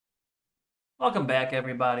Welcome back,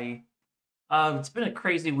 everybody. It's been a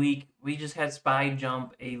crazy week. We just had SPY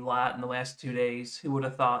jump a lot in the last 2 days. Who would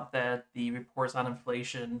have thought that the reports on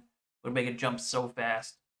inflation would make it jump so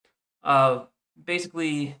fast? Uh,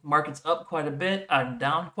 Basically, market's up quite a bit. I'm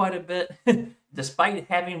down quite a bit, despite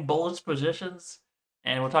having bullish positions.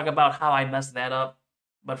 And we'll talk about how I messed that up.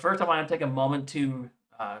 But first, I want to take a moment to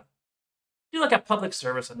uh, do like a public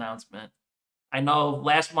service announcement. I know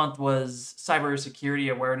last month was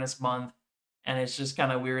Cybersecurity Awareness Month, and it's just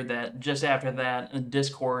kind of weird that just after that in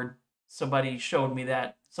Discord, somebody showed me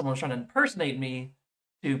that someone was trying to impersonate me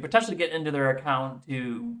to potentially get into their account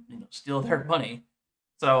to steal their money.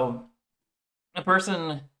 So a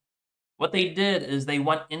person, what they did is they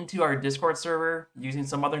went into our Discord server using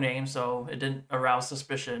some other name, so it didn't arouse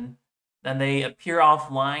suspicion. Then they appear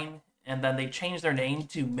offline, and then they change their name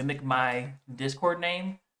to mimic my Discord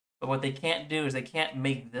name. But what they can't do is they can't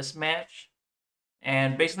make this match.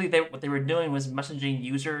 And basically, what they were doing was messaging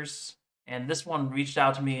users. And this one reached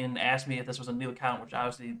out to me and asked me if this was a new account, which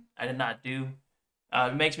obviously I did not do.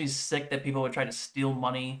 It makes me sick that people would try to steal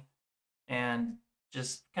money, and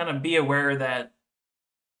just kind of be aware that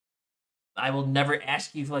I will never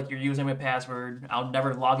ask you for like your username and password. I'll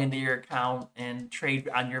never log into your account and trade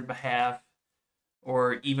on your behalf,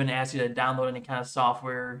 or even ask you to download any kind of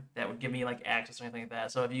software that would give me like access or anything like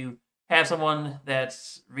that. So if you have someone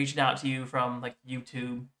that's reaching out to you from like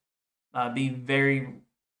YouTube, be very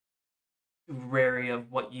wary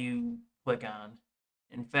of what you click on.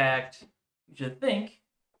 In fact, you should think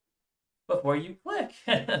before you click.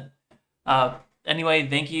 uh, anyway,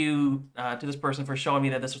 thank you to this person for showing me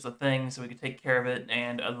that this was a thing so we could take care of it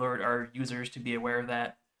and alert our users to be aware of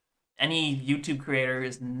that. Any YouTube creator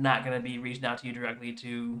is not going to be reaching out to you directly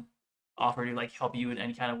to offer to like help you in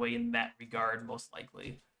any kind of way in that regard, most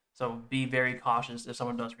likely. So be very cautious if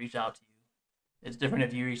someone does reach out to you. It's different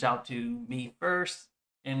if you reach out to me first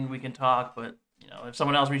and we can talk, but if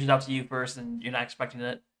someone else reaches out to you first and you're not expecting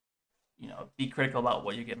it, be critical about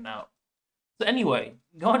what you're giving out. So anyway,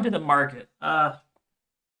 going to the market. I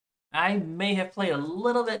may have played a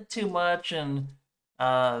little bit too much and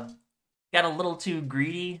got a little too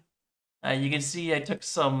greedy. You can see I took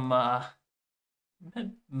some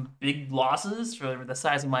big losses for the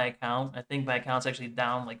size of my account. I think my account's actually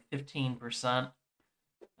down like 15%.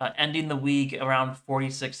 Ending the week around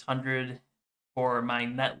 4,600 for my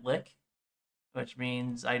net lick, which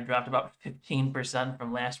means I dropped about 15%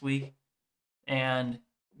 from last week. And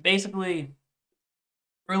basically,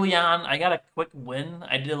 early on, I got a quick win.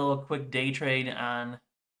 I did a little quick day trade on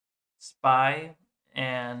SPY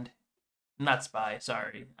and not SPY,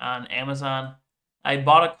 sorry, on Amazon. I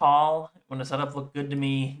bought a call when the setup looked good to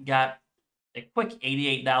me, got a quick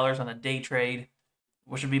 $88 on a day trade,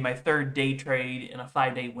 which would be my third day trade in a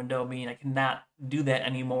 5-day window, meaning I cannot do that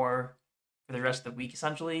anymore for the rest of the week,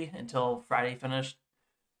 essentially, until Friday finished.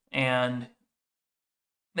 And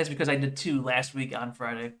that's because I did 2 last week on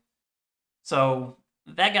Friday. So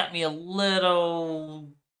that got me a little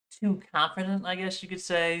too confident, I guess you could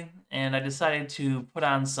say, and I decided to put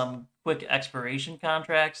on some quick expiration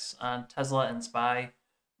contracts on Tesla and SPY.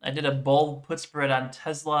 I did a bold put spread on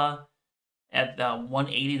Tesla at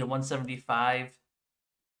 180 to 175.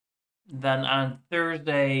 Then on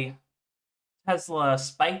Thursday, Tesla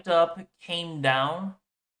spiked up, came down,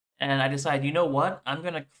 and I decided, you know what? I'm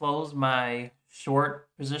going to close my short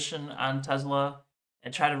position on Tesla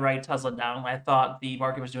and try to write Tesla down. I thought the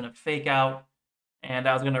market was doing a fake out, and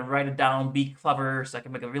I was going to write it down, be clever, so I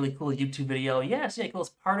can make a really cool YouTube video. Yeah, see, I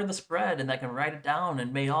closed part of the spread, and I can write it down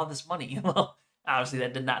and made all this money. Well, obviously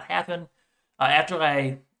that did not happen. After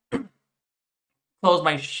I closed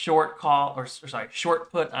my short call, or sorry,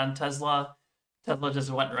 short put on Tesla, Tesla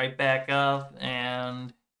just went right back up,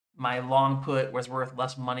 and my long put was worth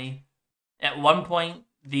less money. At one point,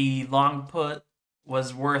 the long put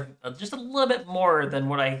was worth just a little bit more than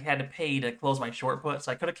what I had to pay to close my short put.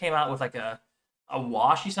 So I could have came out with like a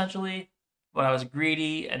wash essentially, but I was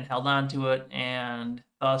greedy and held on to it, and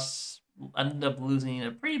thus ended up losing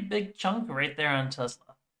a pretty big chunk right there on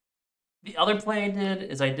Tesla. The other play I did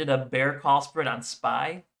is I did a bear call spread on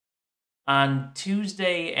SPY on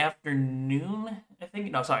Tuesday afternoon. I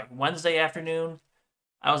think no, sorry, Wednesday afternoon.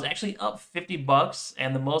 I was actually up $50,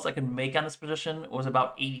 and the most I could make on this position was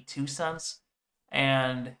about 82 cents.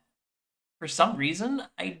 And for some reason,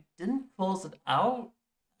 I didn't close it out.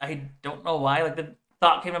 I don't know why. Like the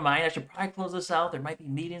thought came to mind, I should probably close this out. There might be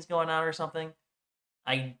meetings going on or something.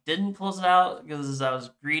 I didn't close it out because I was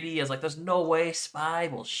greedy. I was like, there's no way SPY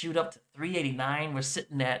will shoot up to 389. We're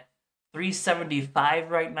sitting at 375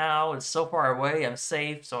 right now. It's so far away. I'm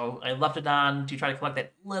safe. So I left it on to try to collect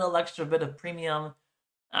that little extra bit of premium.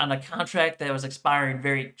 on a contract that was expiring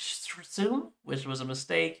very soon, which was a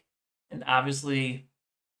mistake. And obviously,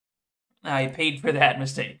 I paid for that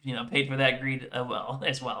mistake, paid for that greed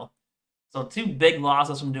as well. So 2 big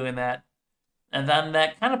losses from doing that. And then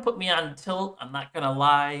that kind of put me on tilt, I'm not going to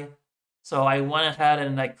lie. So I went ahead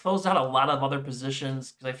and I closed out a lot of other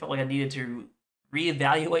positions because I felt like I needed to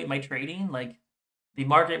reevaluate my trading. Like, the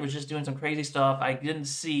market was just doing some crazy stuff. I didn't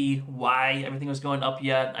see why everything was going up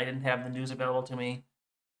yet. I didn't have the news available to me.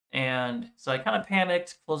 And so I kind of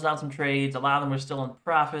panicked, closed down some trades. A lot of them were still in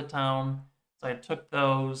profit town. So I took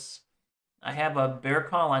those. I have a bear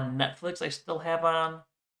call on Netflix I still have on.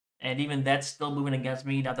 And even that's still moving against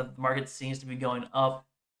me, now that the market seems to be going up.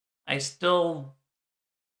 I still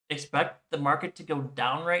expect the market to go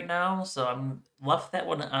down right now, so I'm left that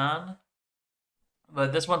one on.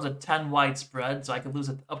 But this one's a 10 wide spread, so I could lose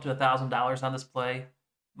up to $1,000 on this play,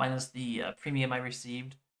 minus the premium I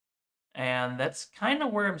received. And that's kind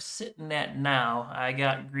of where I'm sitting at now. I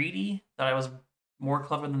got greedy, thought I was more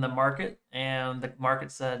clever than the market, and the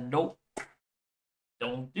market said, nope,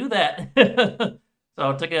 don't do that. So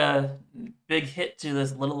I took a big hit to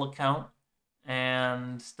this little account,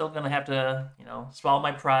 and still gonna have to, swallow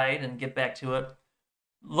my pride and get back to it.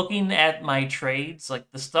 Looking at my trades,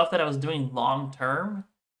 like the stuff that I was doing long term,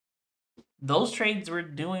 those trades were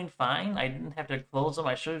doing fine. I didn't have to close them.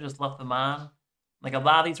 I should have just left them on. Like, a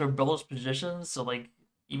lot of these were bullish positions, so like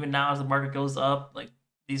even now as the market goes up, like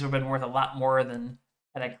these would have been worth a lot more than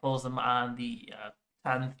had I closed them on the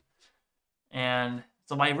 10th. And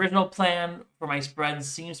so my original plan for my spreads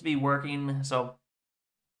seems to be working, so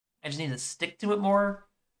I just need to stick to it more.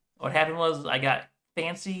 What happened was I got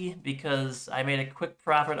fancy because I made a quick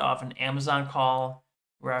profit off an Amazon call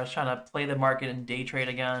where I was trying to play the market and day trade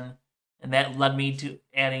again. And that led me to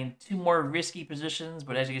adding 2 more risky positions.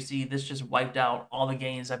 But as you can see, this just wiped out all the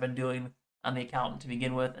gains I've been doing on the account to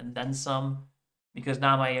begin with, and then some. Because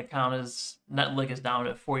now my account net lick is down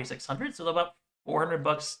at 4,600, so about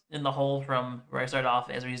 $400 in the hole from where I started off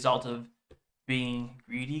as a result of being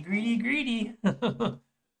greedy.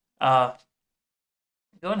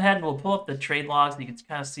 Go ahead and we'll pull up the trade logs so you can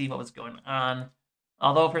kind of see what was going on.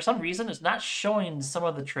 Although for some reason it's not showing some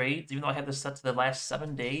of the trades, even though I have this set to the last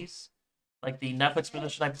 7 days. Like the Netflix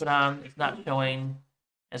position I put on, it's not showing,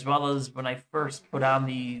 as well as when I first put on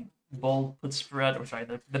the bull put spread, or sorry,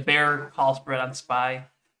 the bear call spread on SPY.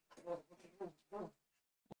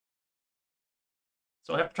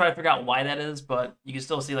 So I have to try to figure out why that is, but you can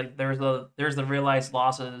still see like there's the realized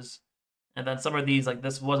losses, and then some of these, like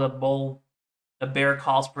this was a bear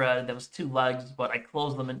call spread that was 2 legs, but I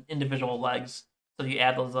closed them in individual legs. So you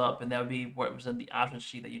add those up, and that would be what was in the option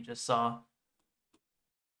sheet that you just saw.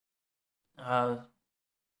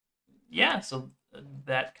 Yeah, so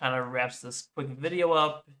that kind of wraps this quick video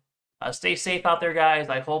up. Stay safe out there, guys.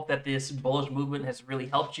 I hope that this bullish movement has really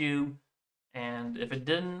helped you. And if it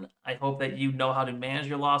didn't, I hope that you know how to manage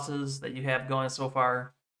your losses that you have going so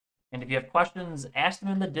far. And if you have questions, ask them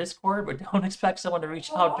in the Discord, but don't expect someone to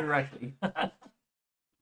reach out directly.